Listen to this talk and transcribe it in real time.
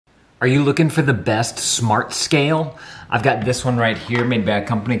Are you looking for the best smart scale? I've got this one right here made by a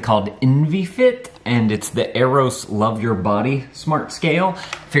company called INEVIFIT, and it's the Eros Love Your Body Smart Scale.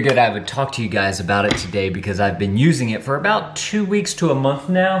 Figured I would talk to you guys about it today because I've been using it for about 2 weeks to a month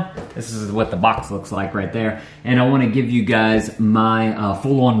now. This is what the box looks like right there. And I want to give you guys my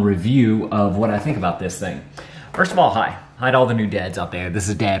full-on review of what I think about this thing. First of all, hi. Hi to all the new dads out there. This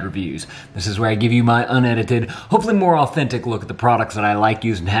is Dad Reviews. This is where I give you my unedited, hopefully more authentic look at the products that I like,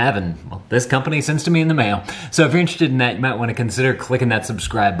 use, and have, and well, this company sends to me in the mail. So if you're interested in that, you might want to consider clicking that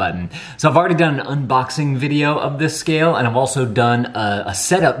subscribe button. So I've already done an unboxing video of this scale, and I've also done a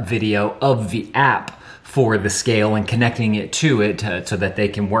setup video of the app for the scale and connecting it to it so that they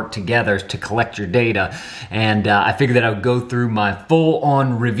can work together to collect your data. And I figured that I would go through my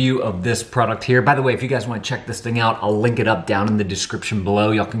full-on review of this product here. By the way, if you guys want to check this thing out, I'll link it up down in the description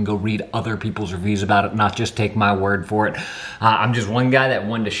below. Y'all can go read other people's reviews about it, not just take my word for it. I'm just one guy that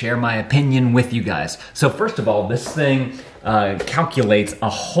wanted to share my opinion with you guys. So first of all, this thing calculates a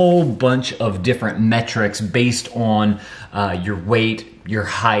whole bunch of different metrics based on your weight, your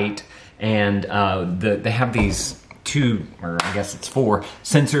height, and they have these two, or I guess it's four,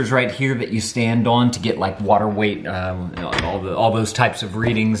 sensors right here that you stand on to get like water weight, all those types of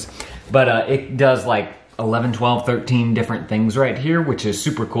readings. But it does like 11, 12, 13 different things right here, which is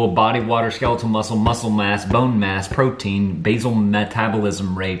super cool. Body, water, skeletal muscle, muscle mass, bone mass, protein, basal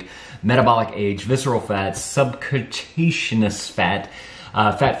metabolism rate, metabolic age, visceral fat, subcutaneous fat,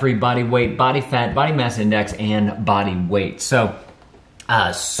 fat-free body weight, body fat, body mass index, and body weight. So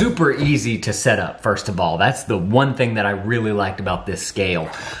super easy to set up, first of all. That's the one thing that I really liked about this scale.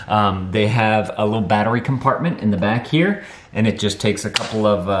 They have a little battery compartment in the back here, and it just takes a couple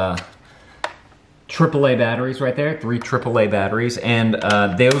of AAA batteries right there, 3 AAA batteries, and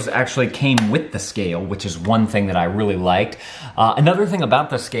those actually came with the scale, which is one thing that I really liked. Another thing about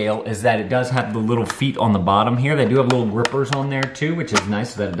the scale is that it does have the little feet on the bottom here. They do have little grippers on there too, which is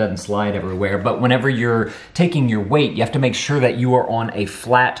nice so that it doesn't slide everywhere. But whenever you're taking your weight, you have to make sure that you are on a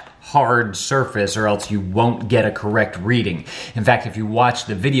flat, hard surface or else you won't get a correct reading. In fact, if you watch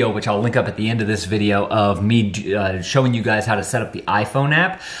the video, which I'll link up at the end of this video of me showing you guys how to set up the iPhone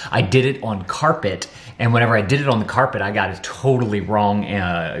app, I did it on carpet, and whenever I did it on the carpet, I got a totally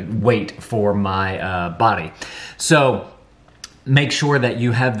wrong weight for my body. So make sure that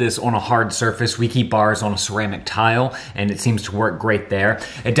you have this on a hard surface. We keep ours on a ceramic tile, and it seems to work great there.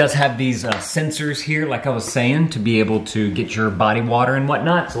 It does have these sensors here, like I was saying, to be able to get your body water and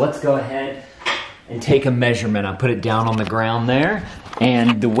whatnot. So let's go ahead and take a measurement. I put it down on the ground there,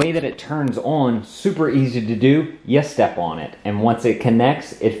 and the way that it turns on, super easy to do. You step on it, and once it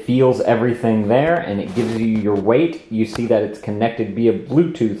connects, it feels everything there, and it gives you your weight. You see that it's connected via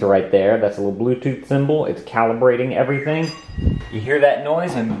Bluetooth right there. That's a little Bluetooth symbol. It's calibrating everything. You hear that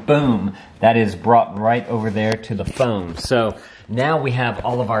noise, and boom, that is brought right over there to the phone. So now we have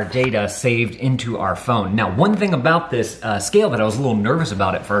all of our data saved into our phone. Now, one thing about this scale that I was a little nervous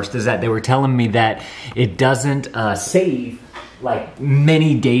about at first is that they were telling me that it doesn't save like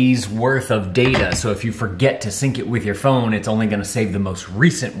many days worth of data. So if you forget to sync it with your phone, it's only gonna save the most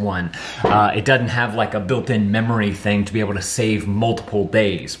recent one. It doesn't have like a built-in memory thing to be able to save multiple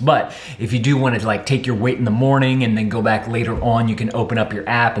days. But if you do want to like take your weight in the morning and then go back later on, you can open up your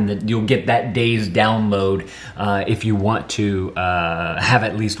app and then you'll get that day's download if you want to have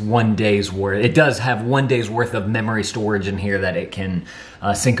at least 1 day's worth. It does have 1 day's worth of memory storage in here that it can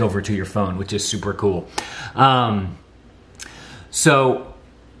sync over to your phone, which is super cool. So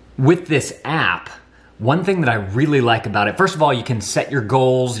with this app, one thing that I really like about it, first of all, you can set your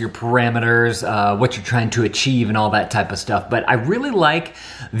goals, your parameters, what you're trying to achieve and all that type of stuff. But I really like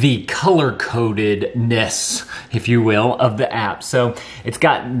the color-codedness, if you will, of the app. So it's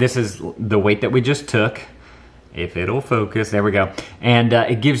got, this is the weight that we just took. If it'll focus, there we go. And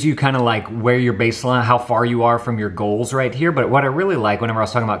it gives you kind of like where your baseline, how far you are from your goals right here. But what I really like whenever I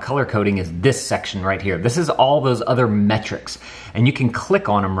was talking about color coding is this section right here. This is all those other metrics. And you can click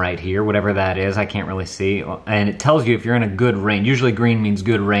on them right here, whatever that is. I can't really see. And it tells you if you're in a good range. Usually green means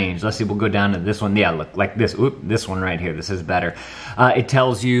good range. Let's see, we'll go down to this one. Yeah, look, like this. Oop, this one right here. This is better. It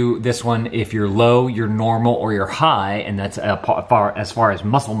tells you this one if you're low, you're normal, or you're high. And that's as far as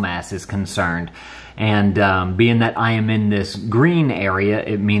muscle mass is concerned. And being that I am in this green area,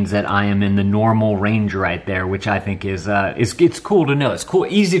 it means that I am in the normal range right there, which I think is it's cool to know. It's cool,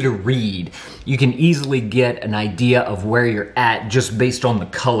 easy to read. You can easily get an idea of where you're at just based on the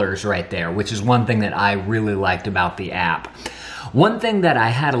colors right there, which is one thing that I really liked about the app. One thing that I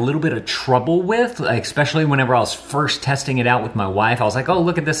had a little bit of trouble with, especially whenever I was first testing it out with my wife, I was like, oh,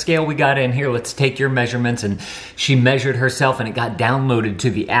 look at the scale we got in here. Let's take your measurements. And she measured herself and it got downloaded to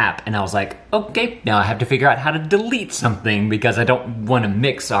the app. And I was like, okay, now I have to figure out how to delete something because I don't want to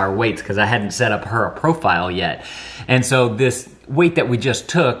mix our weights because I hadn't set up her profile yet. And so this weight that we just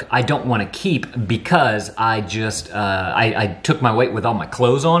took, I don't want to keep because I just, I took my weight with all my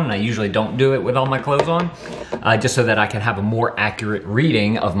clothes on, and I usually don't do it with all my clothes on, just so that I can have a more accurate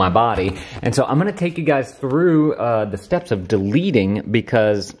reading of my body. And so I'm going to take you guys through the steps of deleting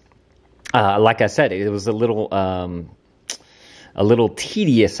because, like I said, it was a little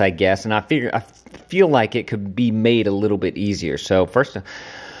tedious, I guess, and I feel like it could be made a little bit easier. So first,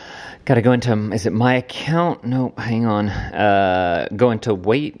 gotta go into, is it my account? Nope, hang on. Go into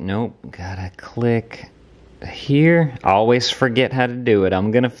weight. Nope, gotta click here. I always forget how to do it. I'm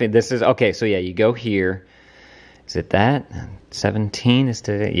gonna, this is, okay, so yeah, you go here. Is it that? 17 is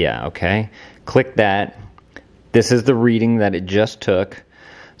today? Yeah, okay. Click that. This is the reading that it just took.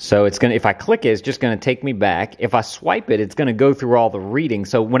 So it's gonna, if I click it, it's just gonna take me back. If I swipe it, it's gonna go through all the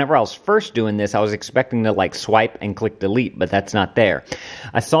readings. So whenever I was first doing this, I was expecting to like swipe and click delete, but that's not there.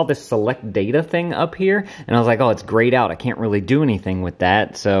 I saw this select data thing up here, and I was like, oh, it's grayed out. I can't really do anything with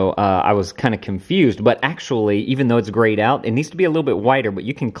that. So I was kind of confused, but actually, even though it's grayed out, it needs to be a little bit whiter, but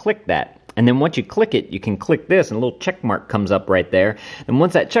you can click that. And then once you click it, you can click this, and a little check mark comes up right there. And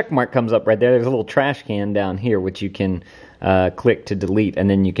once that check mark comes up right there, there's a little trash can down here, which you can click to delete, and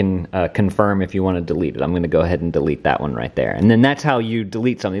then you can confirm if you want to delete it. I'm going to go ahead and delete that one right there. And then that's how you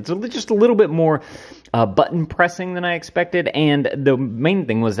delete something. It's just a little bit more button pressing than I expected, and the main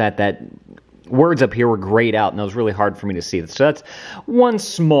thing was that words up here were grayed out, and it was really hard for me to see. So that's one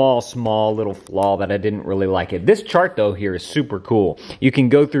small little flaw that I didn't really like it. This chart, though, here is super cool. You can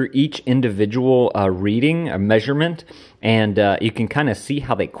go through each individual reading, a measurement, and you can kind of see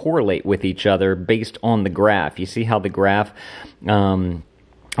how they correlate with each other based on the graph. You see how the graph, a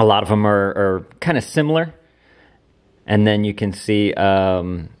lot of them are kind of similar. And then you can see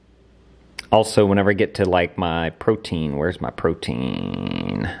also whenever I get to like my protein, where's my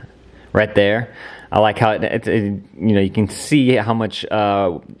protein? Right there. I like how you know, you can see how much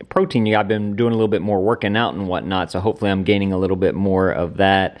protein I've been doing a little bit more working out and whatnot, so hopefully I'm gaining a little bit more of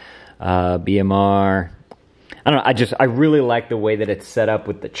that. BMR. I don't know, I really like the way that it's set up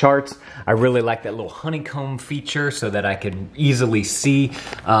with the charts. I really like that little honeycomb feature so that I can easily see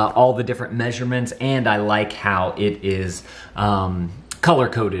all the different measurements, and I like how it is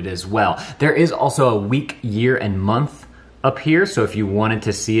color-coded as well. There is also a week, year, and month up here, so if you wanted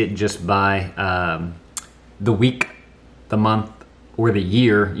to see it just by the week, the month, or the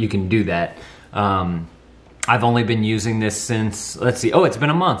year, you can do that. I've only been using this since, let's see, oh, it's been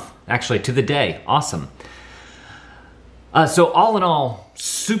a month, actually, to the day. Awesome. So all in all,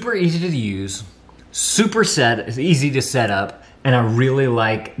 super easy to use, easy to set up, and I really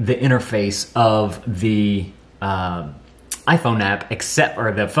like the interface of the iPhone app,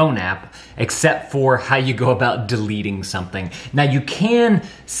 or the phone app, except for how you go about deleting something. Now you can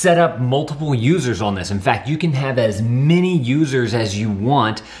set up multiple users on this. In fact, you can have as many users as you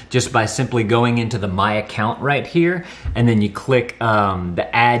want just by simply going into the My Account right here, and then you click the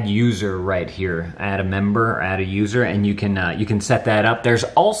Add User right here, Add a Member, or Add a User, and you can set that up. There's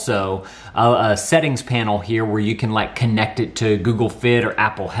also a settings panel here where you can like connect it to Google Fit or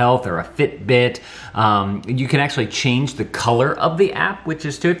Apple Health or a Fitbit. You can actually change the color of the app, which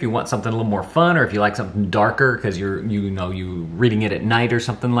is too, if you want something a little more fun, or if you like something darker because you're reading it at night or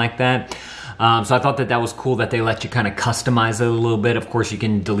something like that. So I thought that was cool that they let you kind of customize it a little bit. Of course, you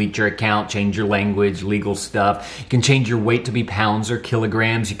can delete your account, change your language, legal stuff. You can change your weight to be pounds or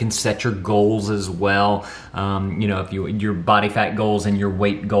kilograms. You can set your goals as well. You know, if your body fat goals and your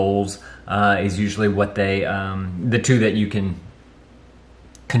weight goals is usually what the two that you can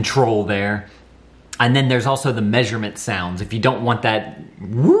control there. And then there's also the measurement sounds. If you don't want that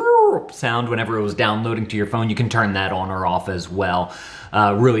whoop sound whenever it was downloading to your phone, you can turn that on or off as well,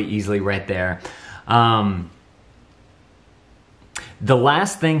 really easily right there. The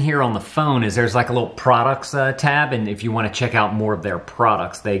last thing here on the phone is there's like a little products tab, and if you want to check out more of their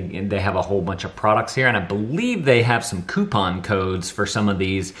products, they have a whole bunch of products here, and I believe they have some coupon codes for some of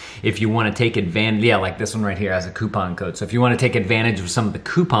these if you want to take advantage. Yeah, like this one right here has a coupon code. So if you want to take advantage of some of the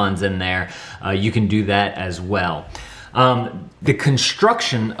coupons in there, you can do that as well. The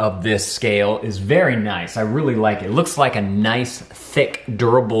construction of this scale is very nice. I really like it. It looks like a nice, thick,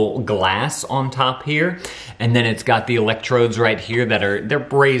 durable glass on top here. And then it's got the electrodes right here that they're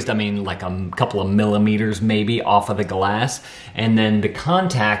raised, I mean, like a couple of millimeters maybe off of the glass. And then the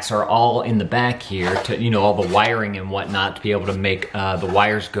contacts are all in the back here to, you know, all the wiring and whatnot to be able to make the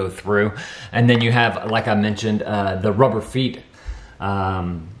wires go through. And then you have, like I mentioned, the rubber feet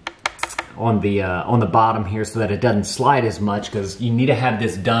on the bottom here so that it doesn't slide as much, because you need to have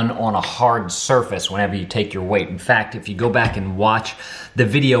this done on a hard surface whenever you take your weight. In fact, if you go back and watch the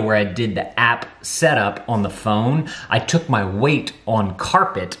video where I did the app setup on the phone, I took my weight on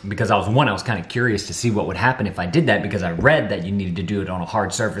carpet because I was kind of curious to see what would happen if I did that, because I read that you needed to do it on a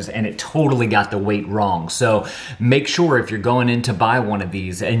hard surface, and it totally got the weight wrong. So make sure if you're going in to buy one of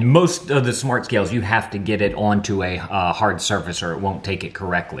these, and most of the smart scales, you have to get it onto a hard surface or it won't take it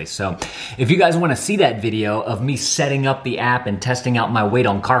correctly. So if you guys want to see that video of me setting up the app and testing out my weight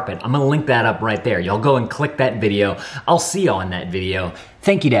on carpet, I'm going to link that up right there. Y'all go and click that video. I'll see you on that video.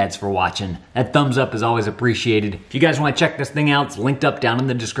 Thank you, dads, for watching. That thumbs up is always appreciated. If you guys want to check this thing out, it's linked up down in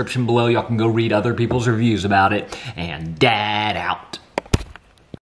the description below. Y'all can go read other people's reviews about it. And dad out.